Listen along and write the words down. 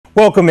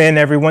Welcome in,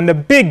 everyone. The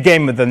big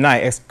game of the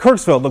night as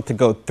Kirksville looked to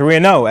go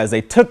 3-0 as they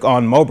took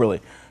on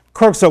Moberly.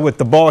 Kirksville with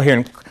the ball here,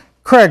 and Mitch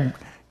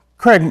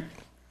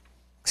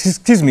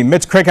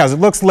Craighhouse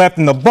looks left,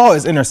 and the ball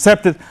is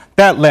intercepted.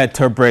 That led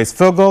to a Braves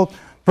field goal.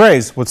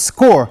 Braves would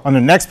score on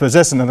the next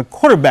possession, and a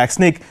quarterback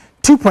sneak,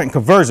 2-point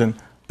conversion.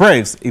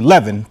 Braves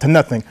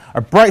 11-0.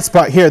 A bright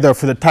spot here, though,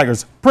 for the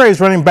Tigers. Braves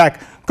running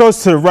back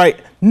goes to the right.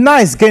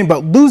 Nice game,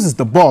 but loses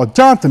the ball.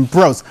 Jonathan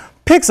Brose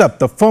picks up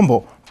the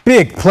fumble.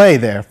 Big play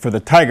there for the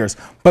Tigers,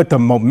 but the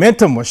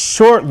momentum was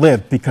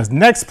short-lived because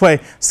next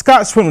play,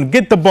 Scott Schwinn would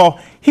get the ball.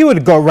 He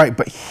would go right,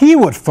 but he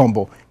would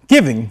fumble,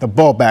 giving the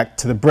ball back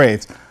to the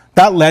Braves.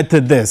 That led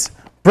to this.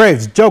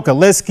 Braves, Joe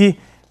Kaliski,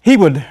 he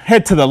would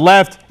head to the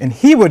left, and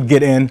he would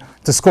get in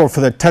to score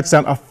for the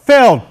touchdown. A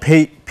failed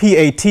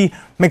PAT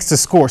makes the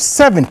score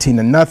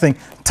 17-0.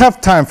 Tough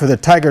time for the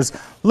Tigers.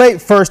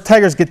 Late first,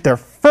 Tigers get their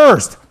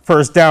first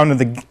down in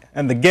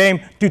the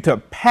game due to a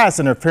pass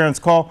interference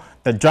call.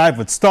 The drive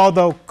would stall,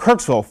 though.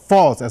 Kirksville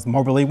falls as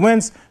Moberly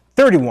wins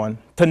 31-0.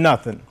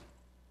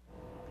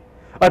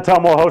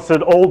 Ottumwa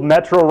hosted Old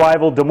Metro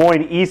rival Des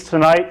Moines East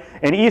tonight,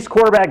 and East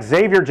quarterback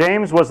Xavier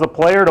James was the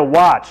player to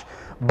watch.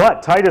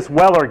 But Titus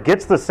Weller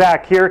gets the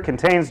sack here,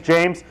 contains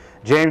James.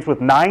 James with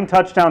 9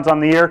 touchdowns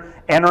on the year,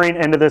 entering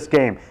into this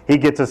game. He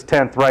gets his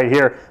 10th right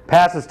here.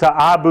 Passes to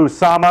Abu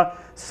Sama.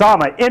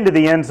 Sama into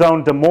the end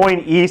zone. Des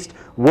Moines East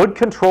would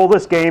control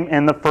this game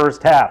in the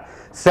first half.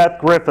 Seth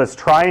Griffiths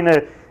trying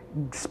to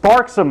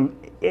spark some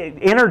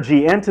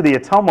energy into the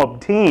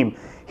Ottumwa team.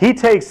 He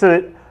takes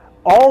it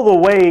all the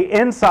way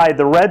inside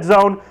the red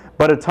zone,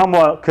 but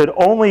Ottumwa could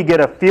only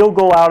get a field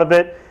goal out of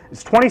it.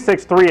 It's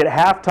 26-3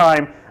 at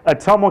halftime.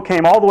 Ottumwa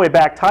came all the way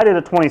back, tied it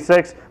at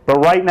 26,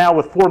 but right now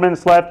with 4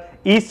 minutes left,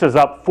 East is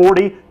up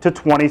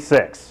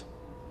 40-26.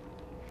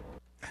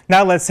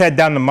 Now let's head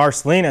down to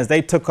Marceline as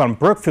they took on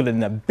Brookfield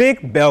in the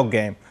Big Bell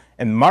game.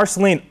 And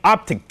Marceline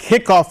opt to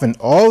kick off, and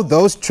oh,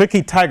 those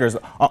tricky Tigers.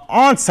 An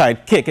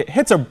onside kick. It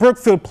hits a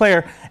Brookfield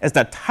player as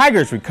the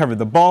Tigers recover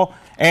the ball.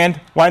 And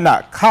why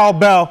not? Kyle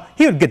Bell,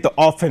 he would get the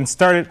offense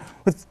started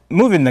with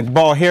moving the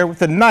ball here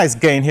with a nice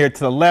gain here to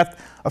the left.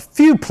 A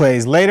few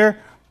plays later,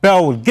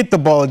 Bell would get the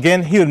ball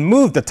again. He would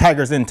move the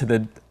Tigers into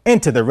the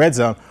red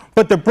zone.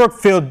 But the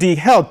Brookfield D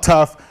held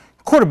tough.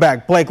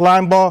 Quarterback Blake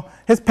Linebaugh,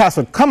 his pass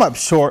would come up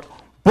short.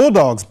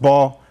 Bulldogs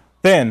ball.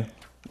 Then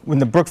when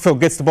the Brookfield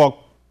gets the ball,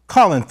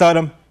 Colin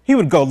Thudham, he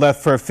would go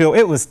left for a field.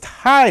 It was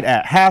tied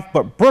at half,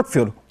 but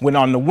Brookfield went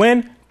on to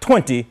win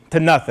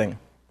 20-0.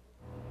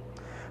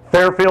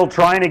 Fairfield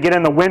trying to get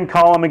in the win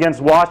column against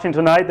Washington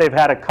tonight. They've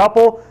had a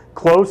couple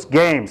close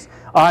games.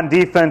 On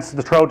defense,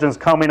 the Trojans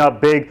coming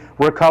up big,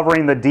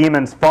 recovering the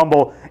Demons'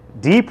 fumble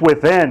deep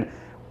within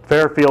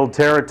Fairfield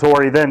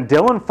territory. Then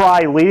Dylan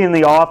Fry leading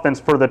the offense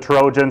for the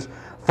Trojans.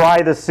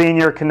 Fry, the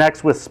senior,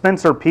 connects with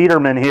Spencer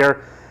Peterman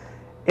here.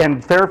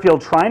 And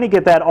Fairfield trying to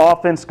get that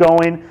offense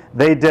going.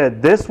 They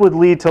did. This would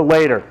lead to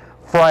later.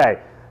 Fry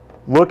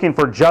looking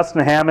for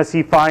Justin Hammis.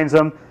 He finds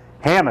him.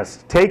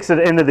 Hammis takes it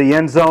into the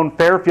end zone.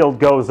 Fairfield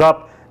goes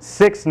up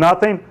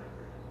 6-0.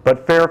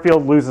 But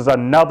Fairfield loses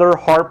another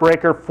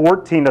heartbreaker,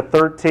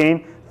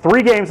 14-13.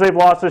 3 games they've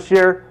lost this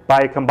year by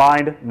a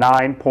combined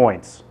 9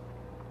 points.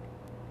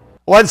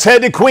 Let's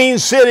head to Queen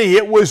City.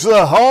 It was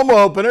the home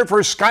opener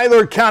for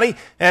Schuyler County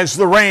as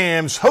the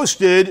Rams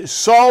hosted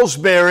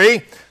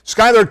Salisbury.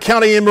 Schuyler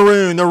County in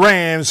maroon. The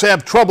Rams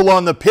have trouble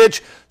on the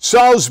pitch.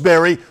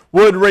 Salisbury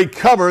would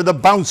recover the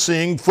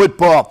bouncing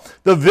football.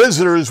 The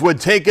visitors would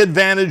take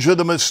advantage of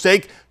the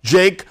mistake.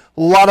 Jake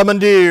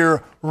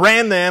Lottamandir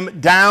ran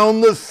them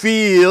down the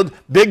field.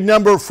 Big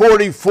number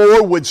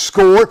 44 would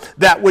score.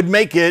 That would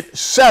make it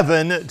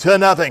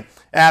 7-0.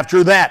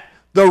 After that,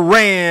 the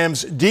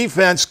Rams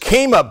defense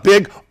came up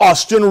big.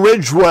 Austin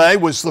Ridgway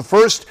was the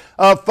first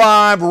of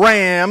 5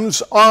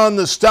 Rams on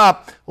the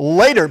stop.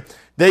 Later,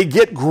 they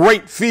get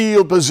great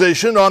field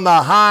position on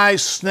the high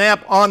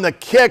snap on the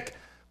kick.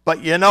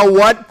 But you know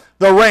what?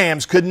 The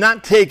Rams could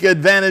not take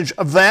advantage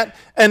of that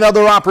and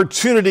other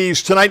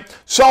opportunities tonight.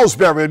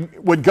 Salisbury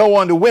would go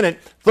on to win it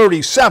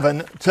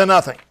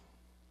 37-0.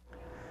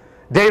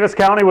 Davis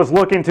County was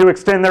looking to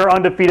extend their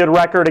undefeated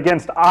record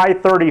against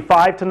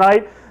I-35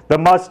 tonight. The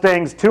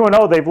Mustangs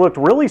 2-0. They've looked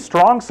really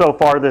strong so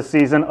far this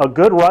season. A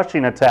good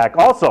rushing attack.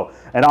 Also,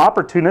 an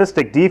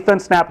opportunistic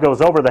defense snap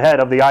goes over the head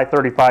of the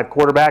I-35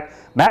 quarterback.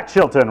 Matt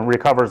Chilton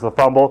recovers the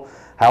fumble.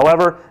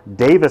 However,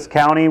 Davis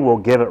County will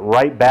give it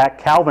right back.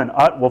 Calvin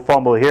Utt will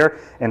fumble here,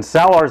 and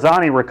Sal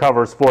Arzani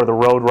recovers for the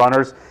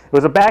Roadrunners. It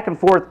was a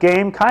back-and-forth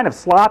game, kind of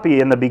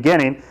sloppy in the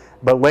beginning,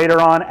 but later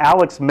on,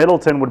 Alex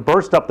Middleton would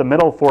burst up the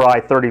middle for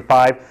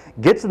I-35,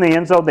 gets in the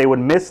end zone. They would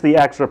miss the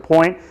extra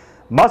point.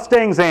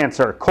 Mustangs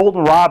answer.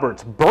 Colton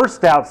Roberts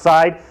bursts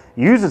outside,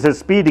 uses his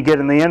speed to get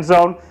in the end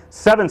zone.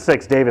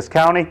 7-6 Davis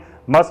County.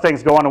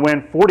 Mustangs go on to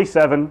win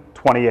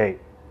 47-28.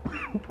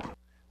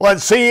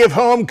 Let's see if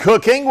home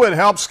cooking would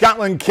help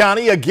Scotland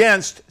County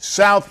against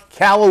South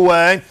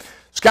Callaway.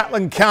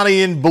 Scotland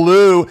County in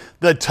blue,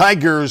 the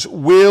Tigers.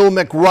 Will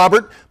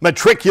McRobert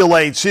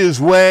matriculates his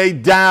way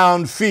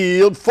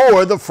downfield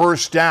for the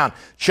first down.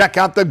 Check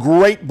out the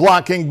great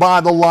blocking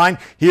by the line.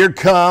 Here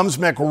comes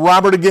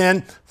McRobert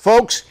again.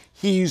 Folks,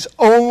 he's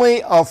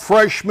only a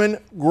freshman.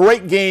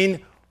 Great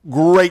gain,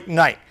 great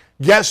night.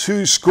 Guess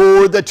who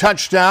scored the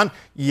touchdown?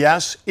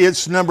 Yes,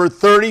 it's number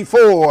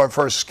 34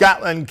 for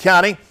Scotland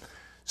County.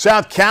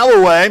 South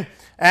Callaway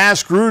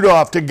asked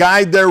Rudolph to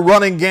guide their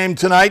running game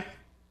tonight.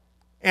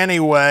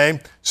 Anyway,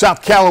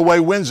 South Callaway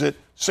wins it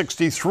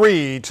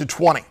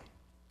 63-20.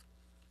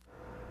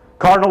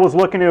 Cardinal was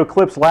looking to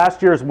eclipse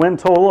last year's win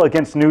total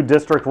against new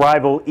district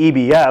rival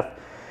EBF.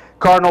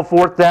 Cardinal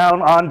fourth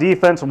down on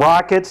defense,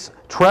 Rockets.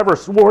 Trevor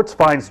Swartz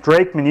finds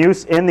Drake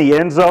Manuse in the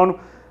end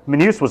zone.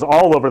 Manuse was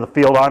all over the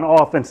field on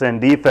offense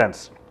and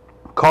defense.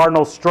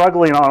 Cardinals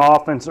struggling on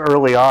offense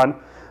early on,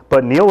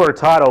 but Neil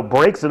Hurtado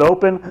breaks it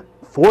open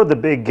for the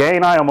big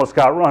gain. I almost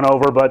got run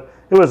over, but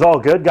it was all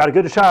good. Got a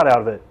good shot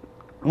out of it.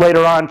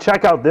 Later on,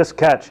 check out this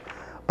catch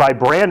by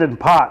Brandon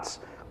Potts.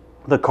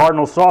 The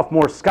Cardinal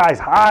sophomore skies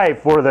high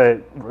for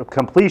the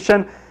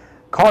completion.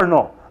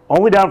 Cardinal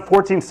only down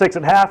 14-6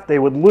 at half. They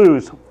would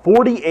lose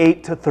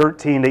 48-13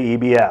 to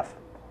EBF.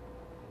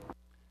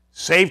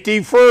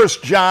 Safety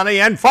first,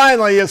 Johnny. And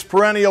finally, it's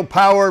perennial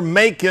power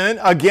Macon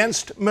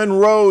against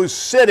Monroe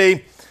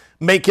City.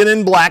 Macon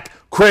in black.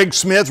 Craig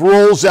Smith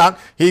rolls out.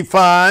 He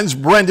finds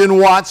Brendan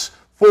Watts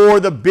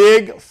for the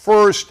big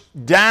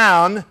first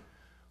down.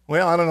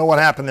 Well, I don't know what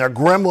happened there.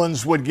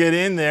 Gremlins would get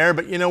in there,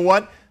 but you know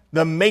what?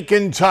 The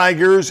Macon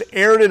Tigers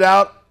aired it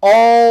out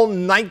all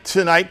night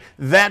tonight.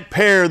 That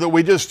pair that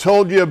we just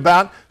told you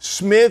about,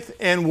 Smith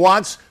and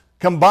Watts,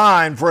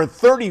 combined for a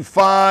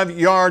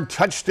 35-yard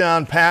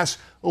touchdown pass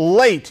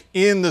late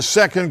in the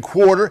second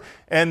quarter,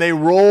 and they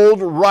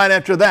rolled right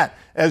after that.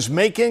 As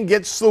Macon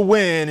gets the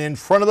win in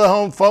front of the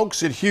home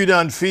folks at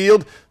Hudon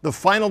Field, the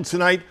final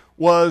tonight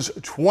was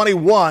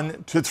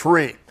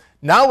 21-3.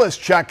 Now let's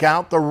check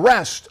out the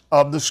rest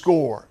of the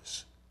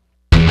scores.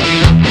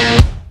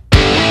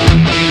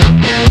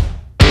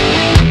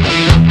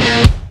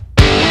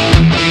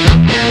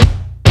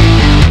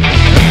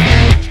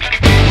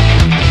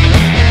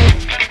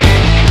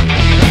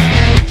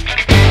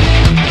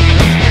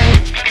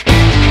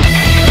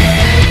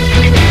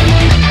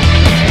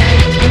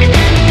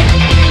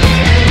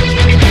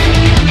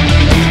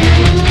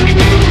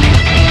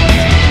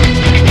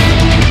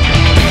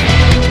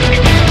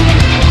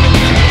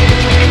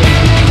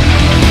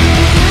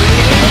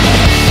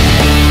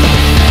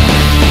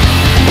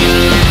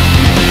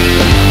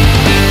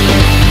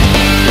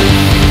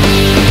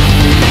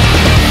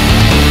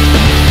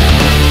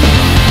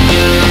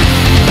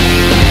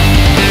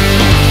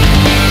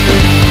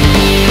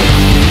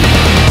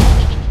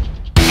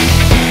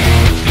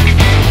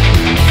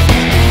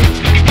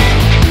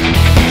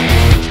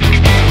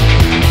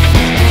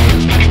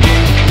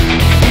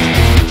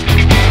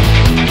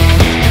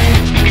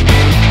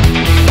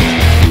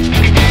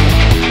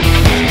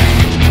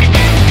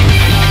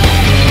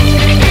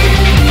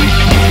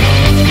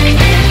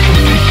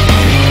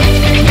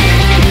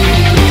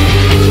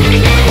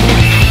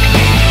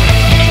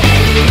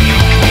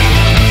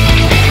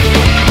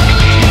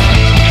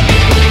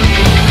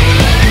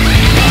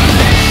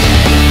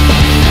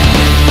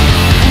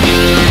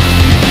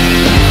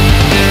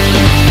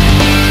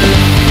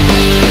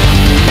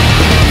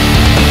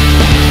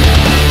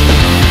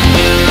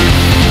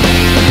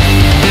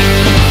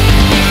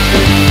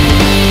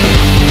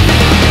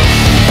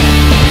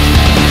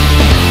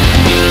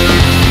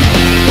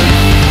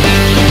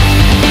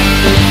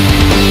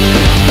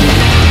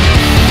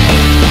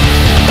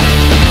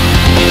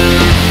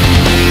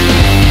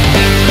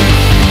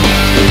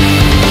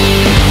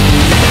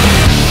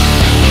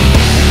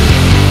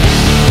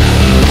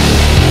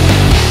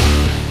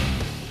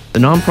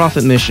 The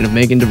nonprofit mission of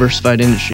Macon Diversified Industries